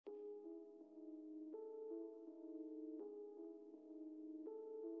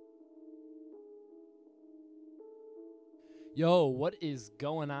Yo, what is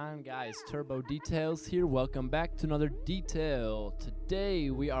going on, guys? Turbo Details here. Welcome back to another detail. Today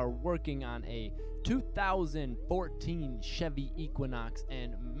we are working on a 2014 Chevy Equinox,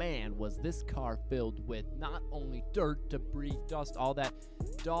 and man, was this car filled with not only dirt, debris, dust, all that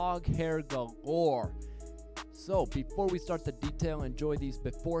dog hair galore. So before we start the detail, enjoy these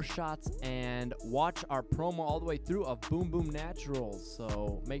before shots and watch our promo all the way through of Boom Boom Naturals.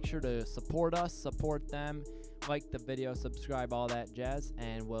 So make sure to support us, support them, like the video, subscribe, all that jazz,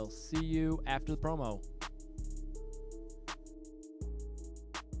 and we'll see you after the promo.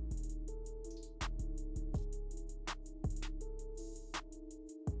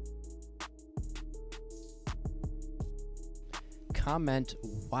 Comment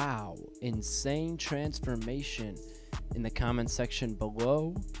wow, insane transformation in the comment section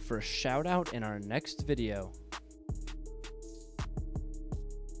below for a shout out in our next video.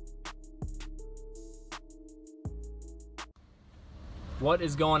 What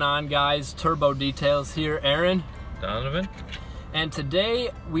is going on, guys? Turbo Details here. Aaron, Donovan, and today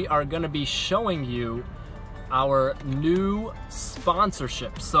we are going to be showing you our new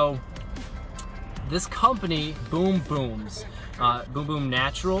sponsorship. So this company, Boom Boom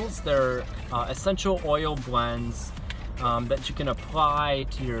Naturals, they're essential oil blends that you can apply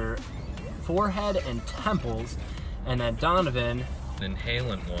to your forehead and temples. And then Donovan, an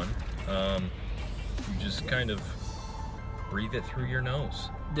inhalant one, you just kind of breathe it through your nose.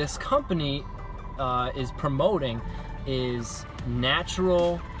 This company is promoting is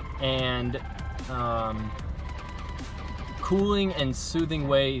natural and cooling and soothing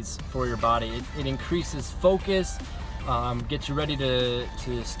ways for your body. It increases focus, gets you ready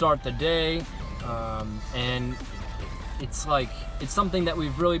to start the day, and it's something that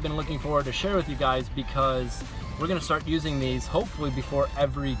we've really been looking forward to share with you guys, because we're going to start using these hopefully before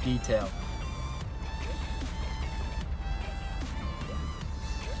every detail.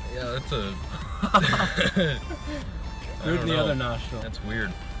 Yeah, that's a... You're in the other nostril. That's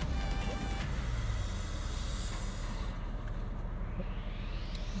weird.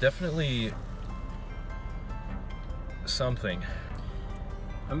 Definitely something.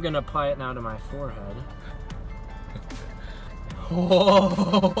 I'm gonna apply it now to my forehead.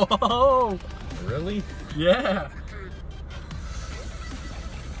 Oh! Really? Yeah!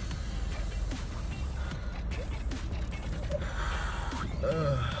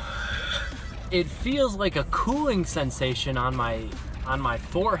 It feels like a cooling sensation on my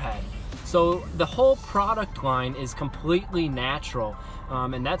forehead. So the whole product line is completely natural,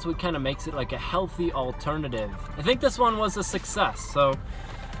 and that's what kind of makes it like a healthy alternative. I think this one was a success. So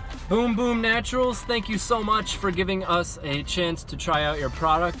Boom Boom Naturals, thank you so much for giving us a chance to try out your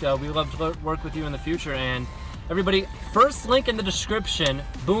product. We love to work with you in the future. And everybody, first link in the description,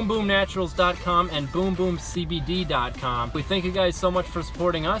 boomboomnaturals.com and boomboomcbd.com. We thank you guys so much for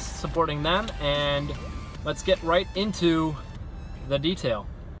supporting us, supporting them, and let's get right into the detail.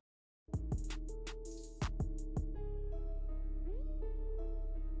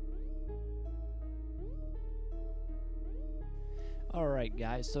 Alright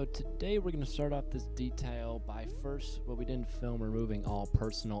guys, so today we're going to start off this detail by first, we didn't film, removing all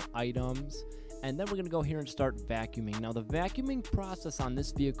personal items, and then we're going to go here and start vacuuming. Now the vacuuming process on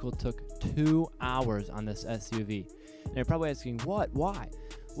this vehicle took 2 hours on this SUV. And you're probably asking, what? Why?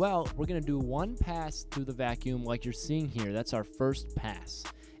 Well, we're going to do one pass through the vacuum like you're seeing here. That's our first pass.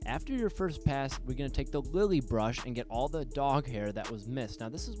 After your first pass, we're going to take the lily brush and get all the dog hair that was missed. Now,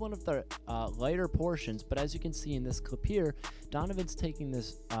 this is one of the lighter portions, but as you can see in this clip here, Donovan's taking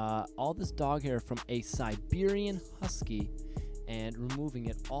this all this dog hair from a Siberian Husky and removing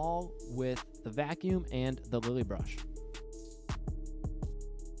it all with the vacuum and the lily brush.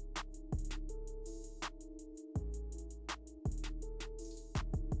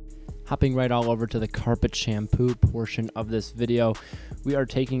 Hopping right all over to the carpet shampoo portion of this video, we are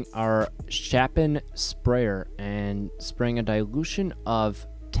taking our Chapin sprayer and spraying a dilution of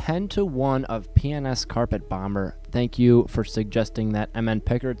 10:1 of PNS Carpet Bomber. Thank you for suggesting that, MN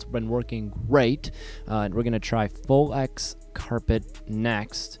Picker. It's been working great. And we're going to try Full X Carpet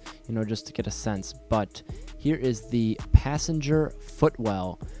next, just to get a sense. But here is the Passenger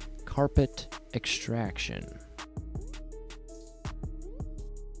Footwell Carpet Extraction.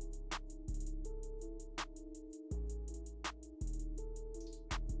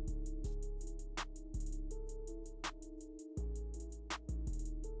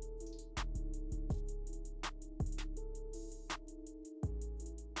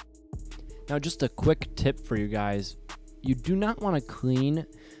 Now, just a quick tip for you guys. You do not want to clean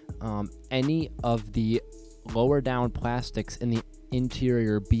any of the lower down plastics in the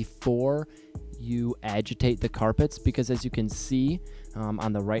interior before you agitate the carpets, because as you can see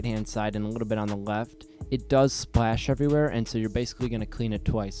on the right hand side and a little bit on the left, it does splash everywhere, and so you're basically going to clean it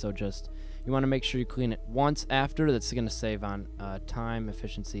twice. So you want to make sure you clean it once after. That's going to save on time,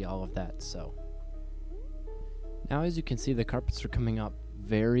 efficiency, all of that. So now as you can see, the carpets are coming up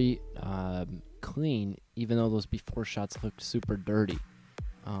very clean, even though those before shots looked super dirty.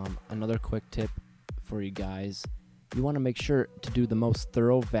 Another quick tip for you guys: you want to make sure to do the most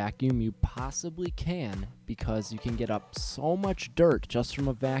thorough vacuum you possibly can, because you can get up so much dirt just from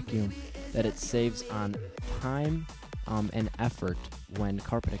a vacuum that it saves on time and effort when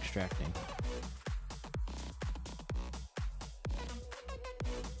carpet extracting.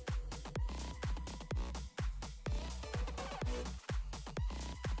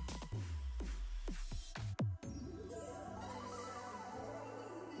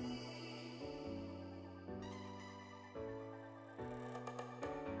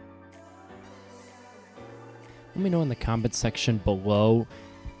 Let me know in the comments section below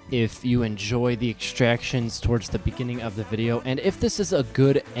if you enjoy the extractions towards the beginning of the video, and if this is a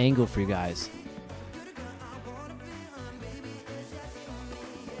good angle for you guys.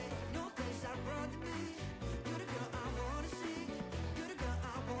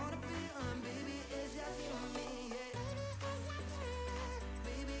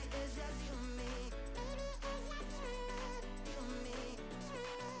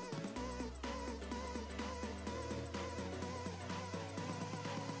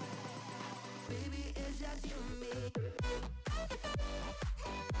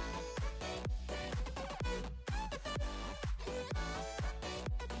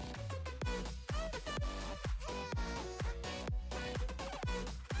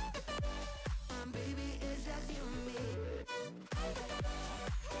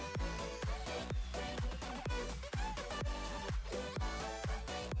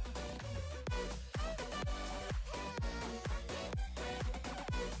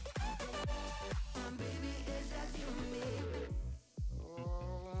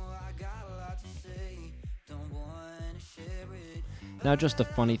 Now, just a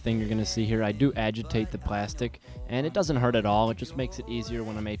funny thing you're going to see here, I do agitate the plastic, and it doesn't hurt at all. It just makes it easier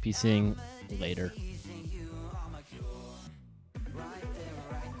when I'm APCing later.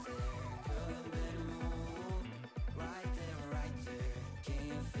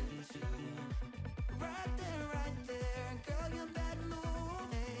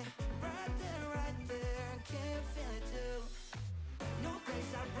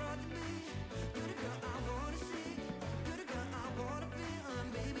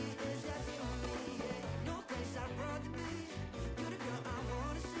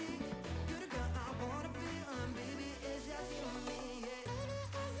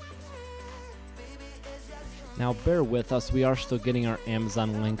 Now bear with us, we are still getting our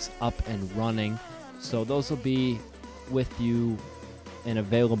Amazon links up and running, so those will be with you and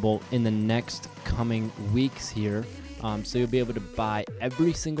available in the next coming weeks here. So you'll be able to buy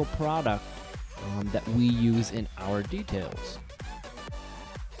every single product that we use in our details.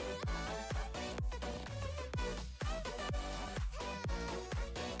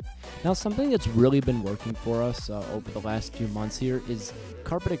 Now, something that's really been working for us over the last few months here is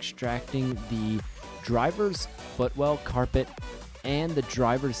carpet extracting the driver's footwell carpet and the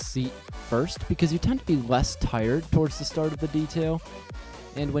driver's seat first, because you tend to be less tired towards the start of the detail,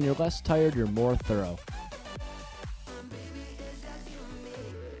 and when you're less tired, you're more thorough.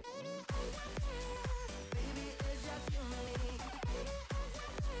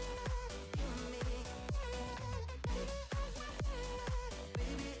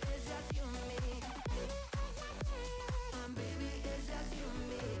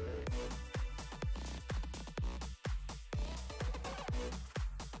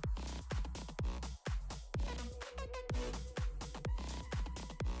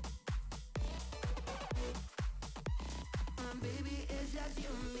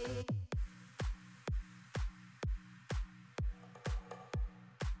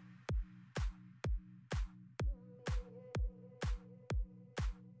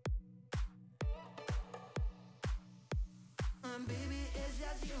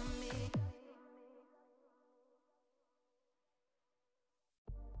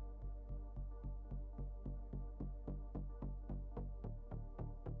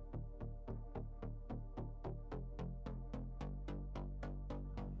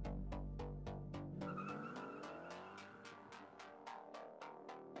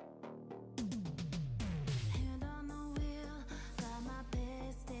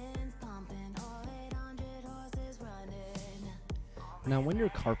 Now, when you're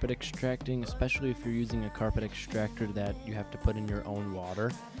carpet extracting, especially if you're using a carpet extractor that you have to put in your own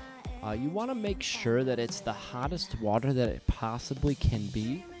water, You want to make sure that it's the hottest water that it possibly can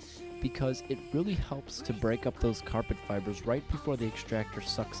be, because it really helps to break up those carpet fibers right before the extractor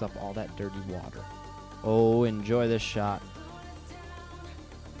sucks up all that dirty water. Oh, enjoy this shot.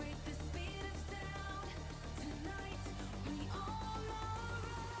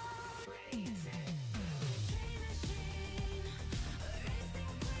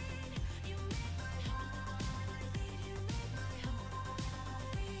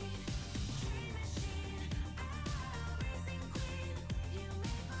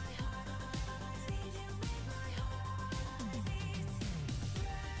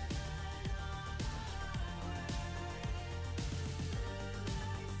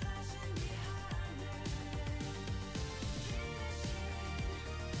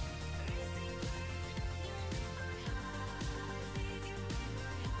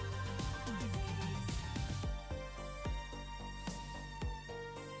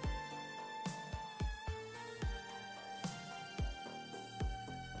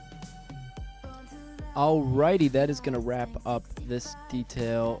 Alrighty, that is going to wrap up this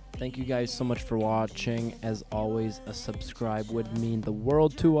detail. Thank you guys so much for watching. As always, a subscribe would mean the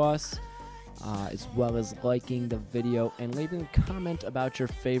world to us, as well as liking the video and leaving a comment about your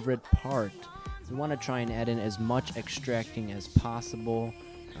favorite part. We want to try and add in as much extracting as possible,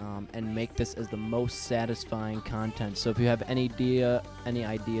 and make this as the most satisfying content. So if you have any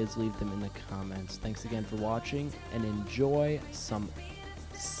ideas, leave them in the comments. Thanks again for watching, and enjoy some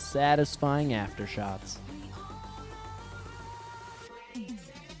satisfying aftershots.